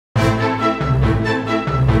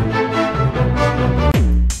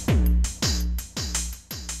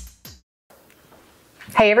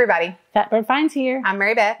Hey everybody. Fatbird Finds here. I'm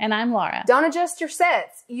Mary Beth. And I'm Laura. Don't adjust your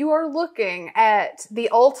sets. You are looking at the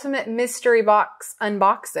ultimate mystery box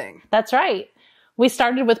unboxing. That's right. We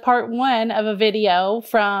started with part 1 of a video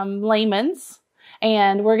from Lamons.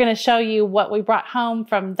 And we're going to show you what we brought home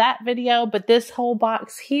from that video. But this whole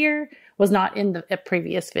box here was not in the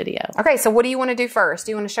previous video. Okay, so what do you want to do first?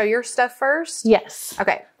 Do you want to show your stuff first? Yes.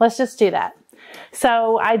 Okay. Let's just do that.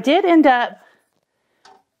 So I did end up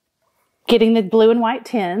getting the blue and white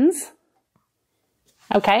tins.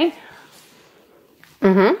 Okay.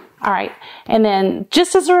 All right. And then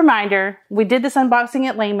just as a reminder, we did this unboxing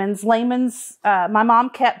at Lamons. Lamons, my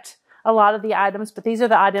mom kept a lot of the items, but these are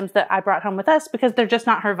the items that I brought home with us because they're just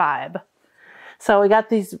not her vibe. So we got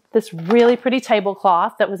this really pretty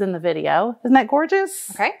tablecloth that was in the video. Isn't that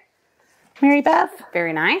gorgeous? Okay. Mary Beth?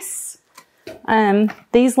 Very nice.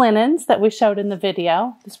 These linens that we showed in the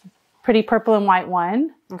video. This pretty purple and white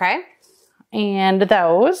one. Okay. And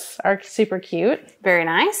those are super cute. Very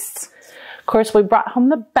nice. Of course, we brought home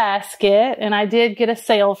the basket, and I did get a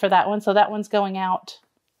sale for that one, so that one's going out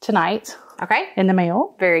tonight. Okay. In the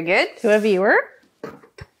mail. Very good. To a viewer.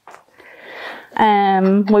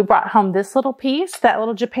 We brought home this little piece, that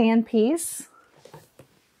little Japan piece.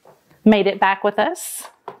 Made it back with us.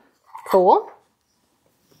 Cool.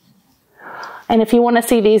 And if you want to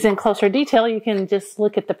see these in closer detail, you can just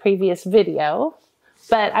look at the previous video.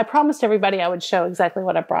 But I promised everybody I would show exactly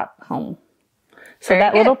what I brought home. So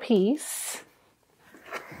that little piece.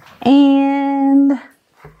 And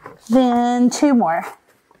then 2 more.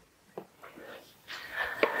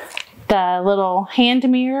 The little hand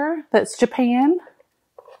mirror that's Japan.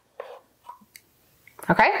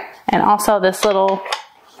 Okay. And also this little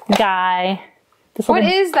guy. What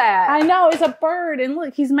is that? I know, it's a bird. And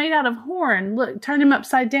look, he's made out of horn. Look, turn him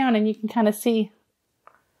upside down and you can kind of see.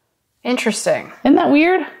 Interesting. Isn't that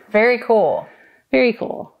weird? Very cool. Very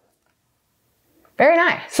cool. Very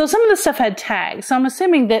nice. So some of the stuff had tags. So I'm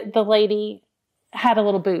assuming that the lady had a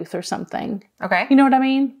little booth or something. Okay. You know what I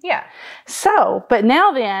mean? Yeah. So, but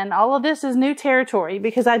now then, all of this is new territory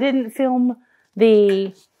because I didn't film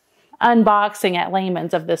the unboxing at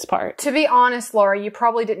Lamons of this part. To be honest, Laura, you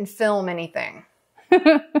probably didn't film anything.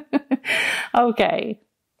 Okay.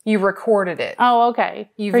 You recorded it. Oh, okay.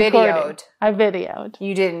 You videoed. I videoed.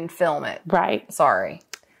 You didn't film it. Right. Sorry.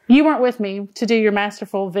 You weren't with me to do your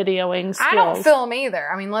masterful videoing skills. I don't film either.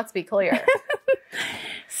 I mean, let's be clear.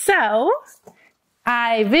 So,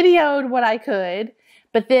 I videoed what I could,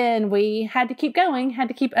 but then we had to keep going, had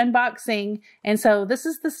to keep unboxing. And so this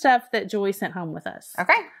is the stuff that Joy sent home with us.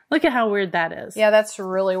 Okay. Look at how weird that is. Yeah, that's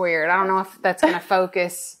really weird. I don't know if that's going to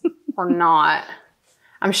focus or not.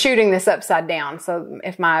 I'm shooting this upside down, so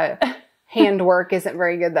if my handwork isn't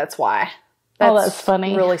very good, that's why. That's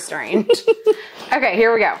funny. Really strange. Okay,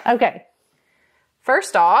 here we go. Okay.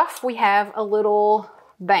 First off, we have a little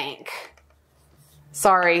bank.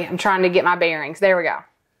 Sorry, I'm trying to get my bearings. There we go.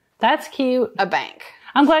 That's cute. A bank.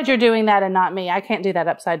 I'm glad you're doing that and not me. I can't do that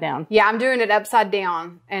upside down. Yeah, I'm doing it upside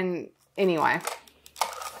down. And anyway.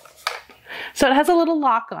 So it has a little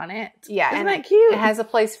lock on it. Yeah. Isn't that cute? It has a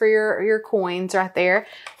place for your coins right there.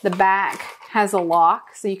 The back has a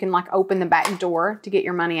lock, so you can like open the back door to get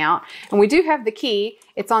your money out. And we do have the key.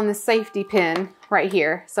 It's on the safety pin right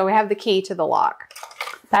here. So we have the key to the lock.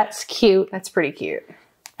 That's cute. That's pretty cute.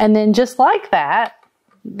 And then just like that,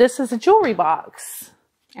 this is a jewelry box.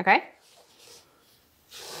 Okay.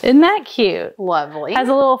 Isn't that cute? Lovely. Has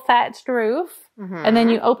a little thatched roof. And then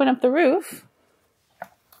you open up the roof.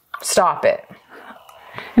 Stop it.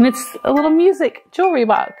 And it's a little music jewelry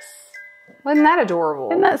box. Wasn't that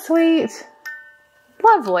adorable? Isn't that sweet?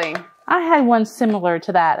 Lovely. I had one similar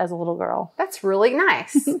to that as a little girl. That's really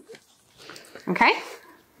nice. Okay.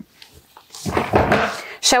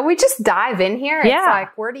 Shall we just dive in here? Yeah. It's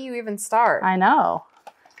like, where do you even start? I know.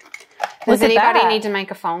 Does anybody need to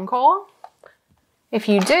make a phone call? If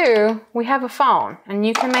you do, we have a phone and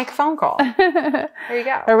you can make a phone call. There you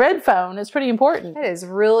go. A red phone is pretty important. It is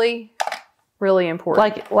really, really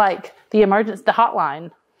important. Like the emergency, the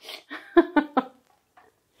hotline.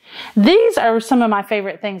 These are some of my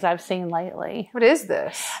favorite things I've seen lately. What is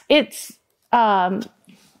this? It's,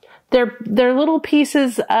 they're little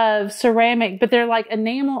pieces of ceramic, but they're like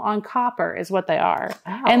enamel on copper is what they are.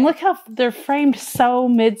 Oh. And look how they're framed so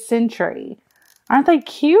mid-century. Aren't they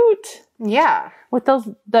cute? Yeah. With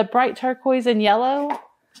the bright turquoise and yellow.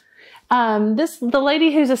 The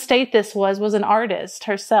lady whose estate this was an artist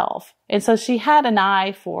herself. And so she had an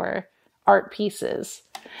eye for art pieces.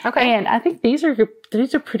 Okay. And I think these are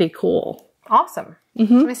pretty cool. Awesome. Let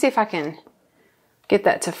me see if I can get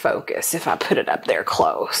that to focus if I put it up there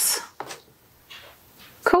close.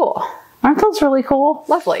 Cool. Aren't those really cool?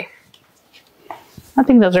 Lovely. I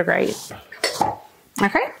think those are great.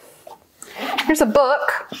 Okay. Here's a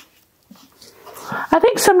book. I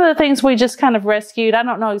think some of the things we just kind of rescued, I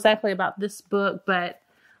don't know exactly about this book, but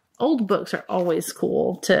old books are always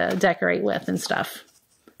cool to decorate with and stuff.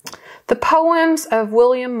 The Poems of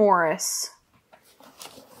William Morris.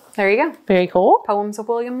 There you go. Very cool. Poems of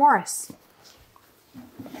William Morris.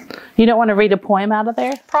 You don't want to read a poem out of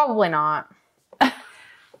there? Probably not.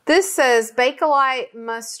 This says Bakelite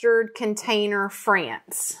Mustard Container,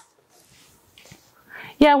 France.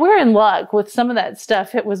 Yeah, we're in luck with some of that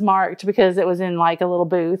stuff. It was marked because it was in like a little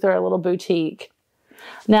booth or a little boutique.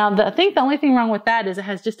 Now, I think the only thing wrong with that is it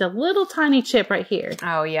has just a little tiny chip right here.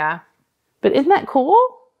 Oh, yeah. But isn't that cool?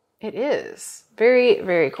 It is. Very,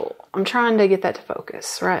 very cool. I'm trying to get that to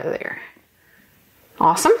focus right there.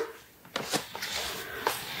 Awesome.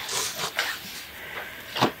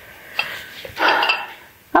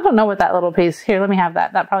 I don't know what that little piece... Here, let me have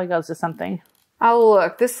that. That probably goes to something. Oh,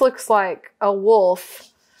 look. This looks like a wolf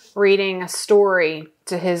reading a story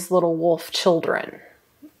to his little wolf children.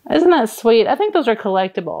 Isn't that sweet? I think those are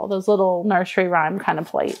collectible. Those little nursery rhyme kind of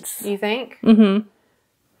plates. You think? Mm-hmm.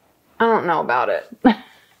 I don't know about it.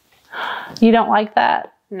 You don't like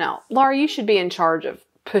that? No. Laura, you should be in charge of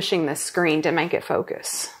pushing the screen to make it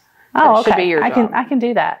focus. Oh, that okay. Should be your job. I can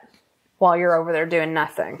do that. While you're over there doing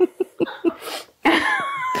nothing.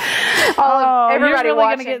 Everybody you're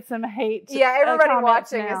really going to get some hate. Yeah, everybody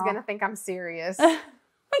watching is going to think I'm serious.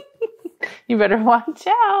 You better watch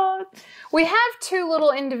out. We have two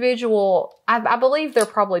little individual, I believe they're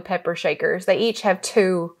probably pepper shakers. They each have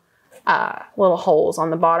two little holes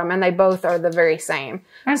on the bottom, and they both are the very same.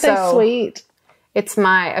 Aren't they sweet? It's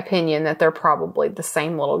my opinion that they're probably the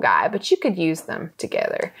same little guy, but you could use them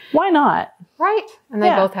together. Why not? Right? And they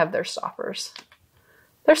both have their stoppers.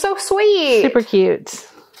 They're so sweet. Super cute.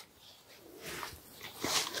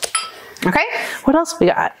 Okay. What else we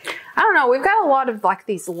got? I don't know. We've got a lot of like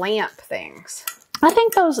these lamp things. I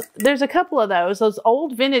think there's a couple of those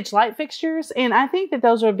old vintage light fixtures, and I think that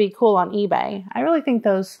those would be cool on eBay. I really think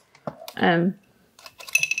those would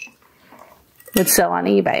sell on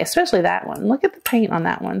eBay, especially that one. Look at the paint on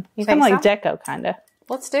that one. It's kind of like deco, kind of.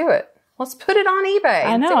 Let's do it. Let's put it on eBay.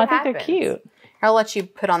 I know. I think they're cute. I'll let you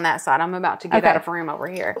put on that side. I'm about to get out of room over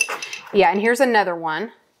here. Yeah, and here's another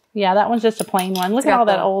one. Yeah, that one's just a plain one. Look at all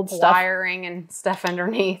that old stuff. Wiring and stuff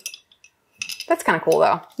underneath. That's kind of cool,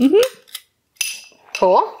 though. Mm-hmm.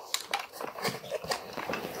 Cool.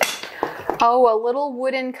 Oh, a little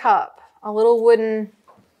wooden cup. A little wooden...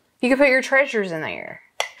 You could put your treasures in there.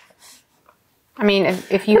 I mean,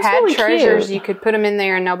 if you had really treasures, you could put them in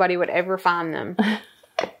there and nobody would ever find them.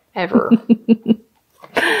 Ever.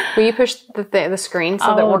 Will you push the screen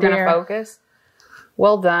so that we're going to focus?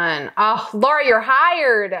 Well done. Oh, Laura, you're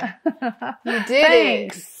hired. You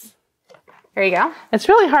did it. There you go. It's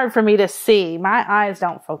really hard for me to see. My eyes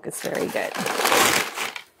don't focus very good.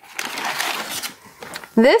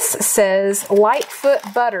 This says Lightfoot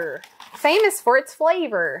butter, famous for its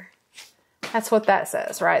flavor. That's what that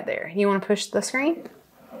says right there. You want to push the screen?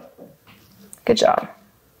 Good job.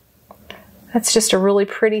 That's just a really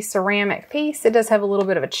pretty ceramic piece. It does have a little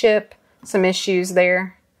bit of a chip, some issues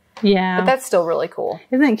there. Yeah. But that's still really cool.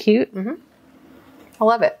 Isn't that cute? Mm-hmm. I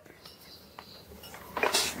love it.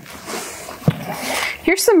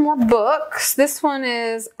 Here's some more books. This one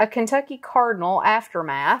is A Kentucky Cardinal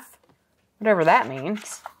Aftermath. Whatever that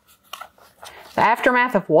means. The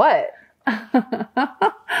aftermath of what? I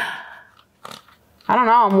don't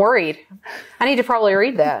know. I'm worried. I need to probably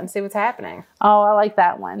read that and see what's happening. Oh, I like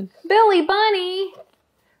that one. Billy Bunny.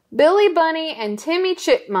 Billy Bunny and Timmy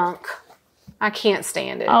Chipmunk. I can't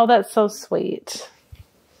stand it. Oh, that's so sweet.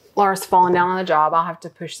 Laura's falling down on the job. I'll have to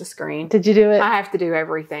push the screen. Did you do it? I have to do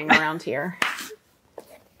everything around here.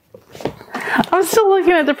 I'm still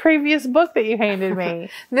looking at the previous book that you handed me.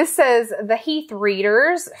 This says The Heath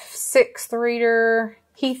Readers, 6th reader,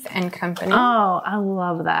 Heath and Company. Oh, I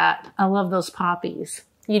love that. I love those poppies.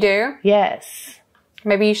 You do? Yes.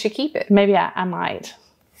 Maybe you should keep it. Maybe I might.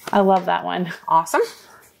 I love that one. Awesome.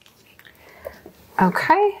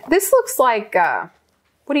 Okay. This looks like,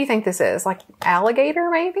 what do you think this is? Like alligator,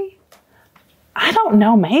 maybe? I don't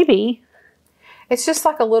know. Maybe. It's just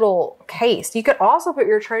like a little case. You could also put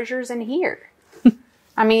your treasures in here.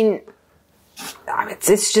 I mean,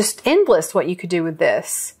 it's just endless what you could do with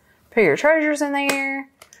this. Put your treasures in there.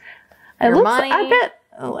 Your money.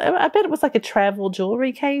 I bet it was like a travel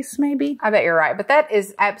jewelry case, maybe. I bet you're right. But that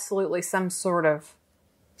is absolutely some sort of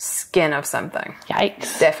skin of something.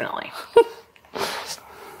 Yikes. Definitely.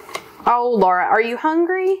 Oh, Laura, are you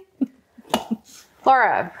hungry?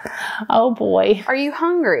 Laura. Oh boy. Are you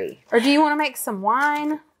hungry? Or do you want to make some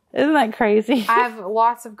wine? Isn't that crazy? I have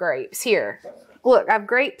lots of grapes. Here. Look, I have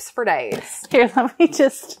grapes for days. Here, let me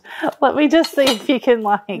just see if you can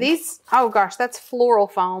like these. Oh gosh, that's floral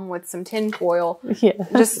foam with some tin foil. Yeah.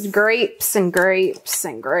 Just grapes and grapes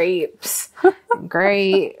and grapes and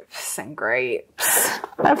grapes and grapes.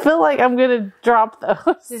 I feel like I'm gonna drop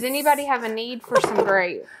those. Does anybody have a need for some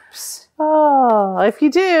grapes? Oh, if you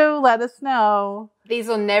do, let us know. These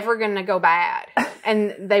are never gonna go bad,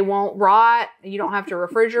 and they won't rot. You don't have to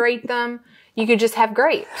refrigerate them. You could just have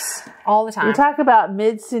grapes all the time. You talk about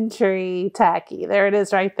mid-century tacky. There it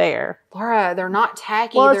is right there. Laura, they're not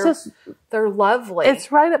tacky. Well, they're lovely.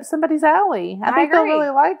 It's right up somebody's alley. I think they'll really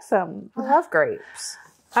like some. I love grapes.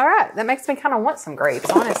 All right. That makes me kind of want some grapes,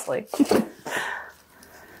 honestly. I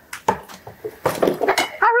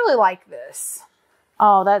really like this.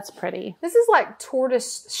 Oh, that's pretty. This is like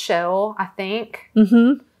tortoise shell, I think.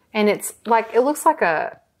 Mm-hmm. And it's like, it looks like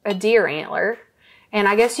a deer antler. And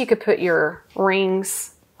I guess you could put your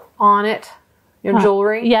rings on it, your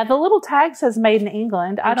jewelry. Yeah, the little tag says made in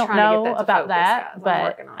England. I don't know about that,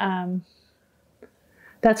 but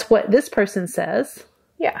that's what this person says.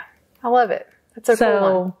 Yeah, I love it. It's a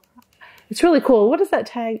cool one. It's really cool. What is that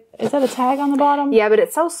tag? Is that a tag on the bottom? Yeah, but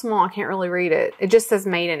it's so small I can't really read it. It just says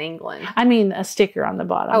made in England. I mean a sticker on the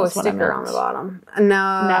bottom. Oh, a sticker on the bottom.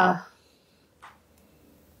 No.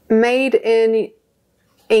 Made in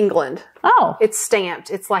England. Oh. It's stamped.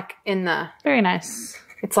 It's like in the... Very nice.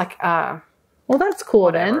 It's like... well, that's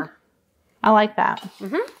cool then. I like that.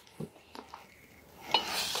 Mm-hmm.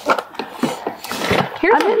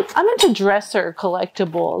 I'm into dresser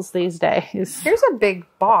collectibles these days. Here's a big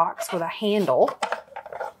box with a handle.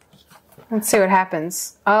 Let's see what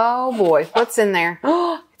happens. Oh boy, what's in there?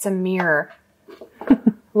 Oh, it's a mirror.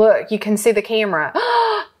 Look, you can see the camera.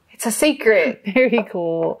 It's a secret. Very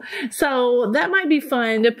cool. So that might be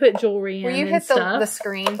fun to put jewelry in. Will you hit the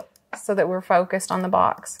screen so that we're focused on the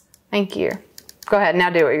box? Thank you. Go ahead, now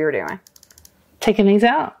do what you were doing. Taking these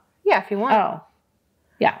out? Yeah, if you want. Oh,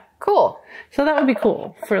 yeah. Cool. So that would be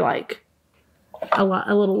cool for like a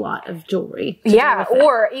little lot of jewelry. Yeah,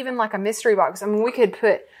 or even like a mystery box. I mean, we could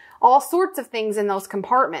put all sorts of things in those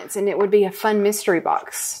compartments and it would be a fun mystery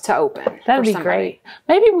box to open. That would be great.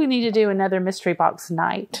 Maybe we need to do another mystery box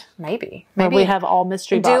night. Maybe we have all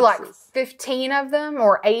mystery boxes. Do like 15 of them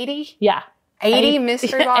or 80? Yeah. 80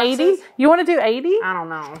 mystery boxes? 80? You want to do 80? I don't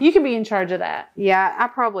know. You can be in charge of that. Yeah, I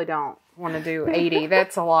probably don't want to do 80.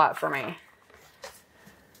 That's a lot for me.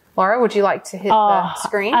 Laura, would you like to hit the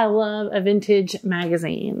screen? I love a vintage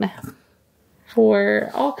magazine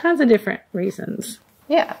for all kinds of different reasons.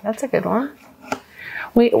 Yeah, that's a good one.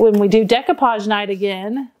 When we do decoupage night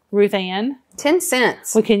again, Ruth Ann. 10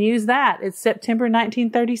 cents. We can use that. It's September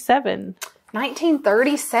 1937.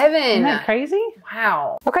 1937. Isn't that crazy?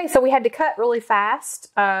 Wow. Okay, so we had to cut really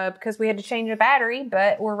fast because we had to change the battery,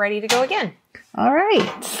 but we're ready to go again. All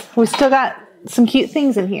right. We still got some cute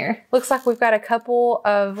things in here. Looks like we've got a couple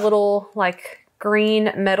of little like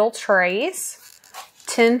green metal trays,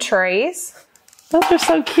 tin trays. Those are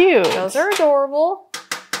so cute. Those are adorable.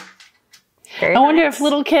 I wonder if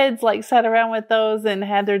little kids like sat around with those and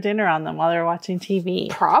had their dinner on them while they were watching TV.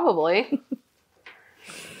 Probably.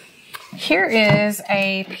 Here is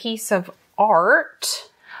a piece of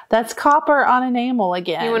art. That's copper on enamel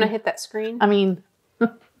again. You want to hit that screen? I mean,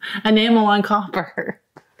 enamel on copper.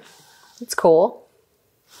 It's cool.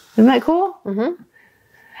 Isn't that cool? Mm-hmm.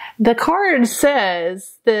 The card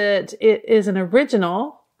says that it is an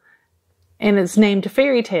original and it's named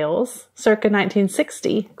Fairy Tales circa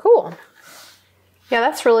 1960. Cool. Yeah,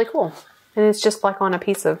 that's really cool. And it's just like on a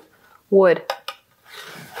piece of wood.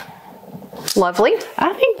 Lovely.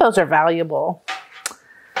 I think those are valuable.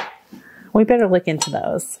 We better look into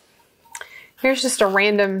those. Here's just a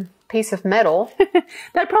random piece of metal.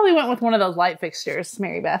 That probably went with one of those light fixtures,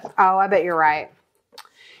 Mary Beth. Oh, I bet you're right.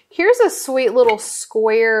 Here's a sweet little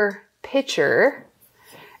square pitcher.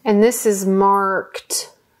 And this is marked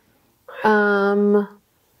Germany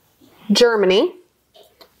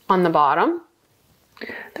on the bottom.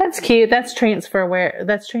 That's cute. That's transfer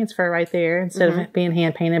right there instead of it being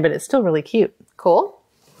hand painted, but it's still really cute. Cool.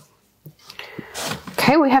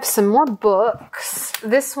 Okay, we have some more books.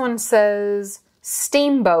 This one says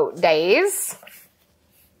Steamboat Days.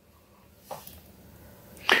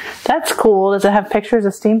 That's cool. Does it have pictures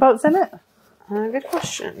of steamboats in it? Good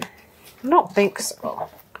question. I don't think so.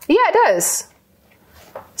 Yeah, it does.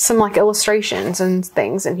 Some like illustrations and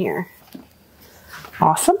things in here.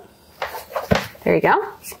 Awesome. There you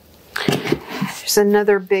go. There's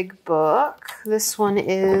another big book. This one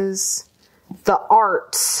is The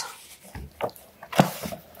Arts.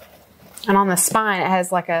 And on the spine, it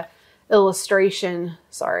has like a illustration.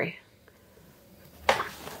 Sorry.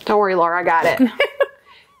 Don't worry, Laura, I got it.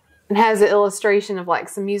 It has an illustration of like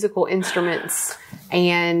some musical instruments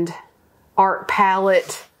and art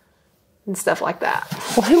palette and stuff like that.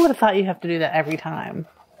 Well, who would have thought you have to do that every time?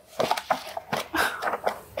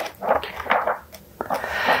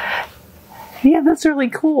 Yeah, that's really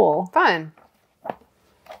cool. Fun.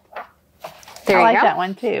 There I you like go. that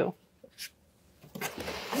one too.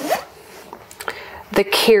 The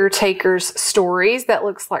Caretaker's Stories. That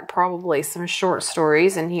looks like probably some short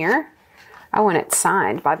stories in here. Oh, and it's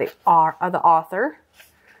signed by the author.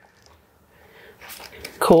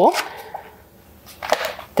 Cool.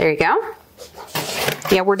 There you go.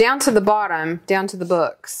 Yeah, we're down to the bottom, down to the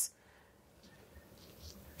books.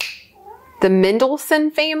 The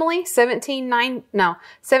Mendelssohn Family,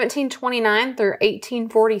 1729 through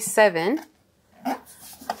 1847.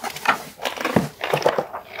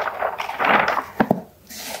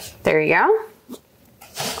 There you go.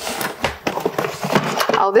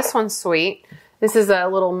 Oh, this one's sweet. This is a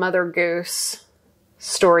little Mother Goose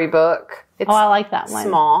storybook. It's I like that one.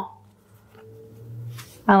 Small.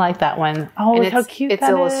 I like that one. Oh, And look how cute it's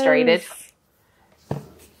that illustrated. is.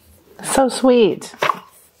 So sweet.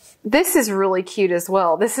 This is really cute as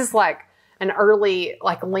well. This is like an early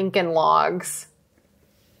like Lincoln Logs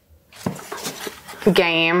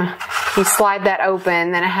game. You slide that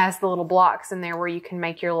open, then it has the little blocks in there where you can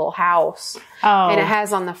make your little house. Oh. And it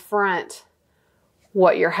has on the front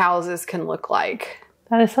what your houses can look like.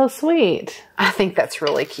 That is so sweet. I think that's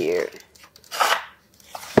really cute.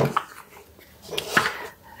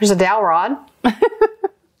 There's a dowel rod.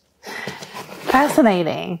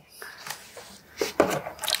 Fascinating.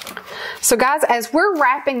 So guys, as we're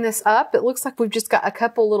wrapping this up, it looks like we've just got a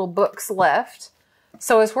couple little books left.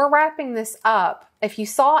 So as we're wrapping this up, if you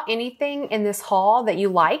saw anything in this haul that you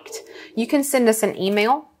liked, you can send us an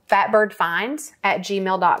email,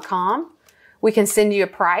 fatbirdfinds@gmail.com. We can send you a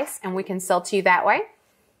price and we can sell to you that way.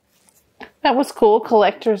 That was cool.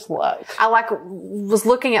 Collector's luck. I was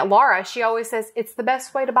looking at Laura. She always says it's the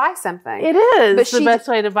best way to buy something. It is But the best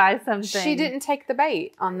way to buy something. She didn't take the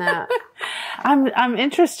bait on that. I'm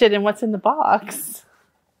interested in what's in the box.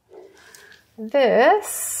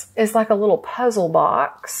 This is like a little puzzle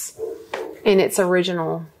box in its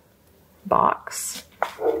original box.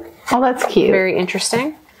 Oh, that's cute. Very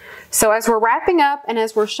interesting. So as we're wrapping up and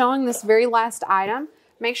as we're showing this very last item,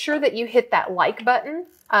 make sure that you hit that like button.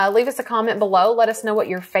 Leave us a comment below. Let us know what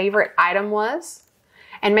your favorite item was.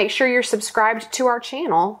 And make sure you're subscribed to our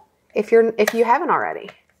channel if you haven't already.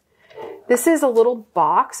 This is a little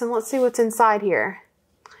box, and let's see what's inside here.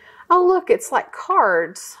 Oh, look, it's like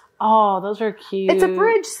cards. Oh, those are cute. It's a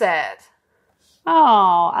bridge set.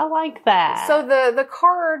 Oh, I like that. So the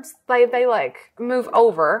cards, they like move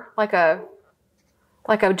over like a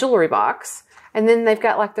jewelry box. And then they've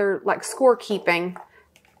got like their like scorekeeping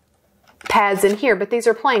pads in here, but these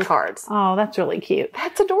are playing cards. Oh, that's really cute.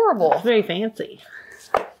 That's adorable. It's very fancy.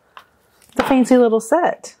 It's a fancy little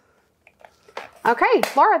set. Okay,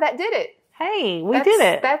 Laura, that did it. Hey, we did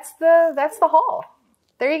it. That's the haul.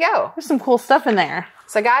 There you go. There's some cool stuff in there.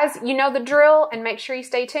 So guys, you know the drill, and make sure you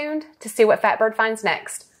stay tuned to see what Fatbird finds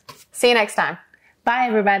next. See you next time. Bye,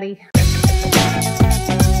 everybody.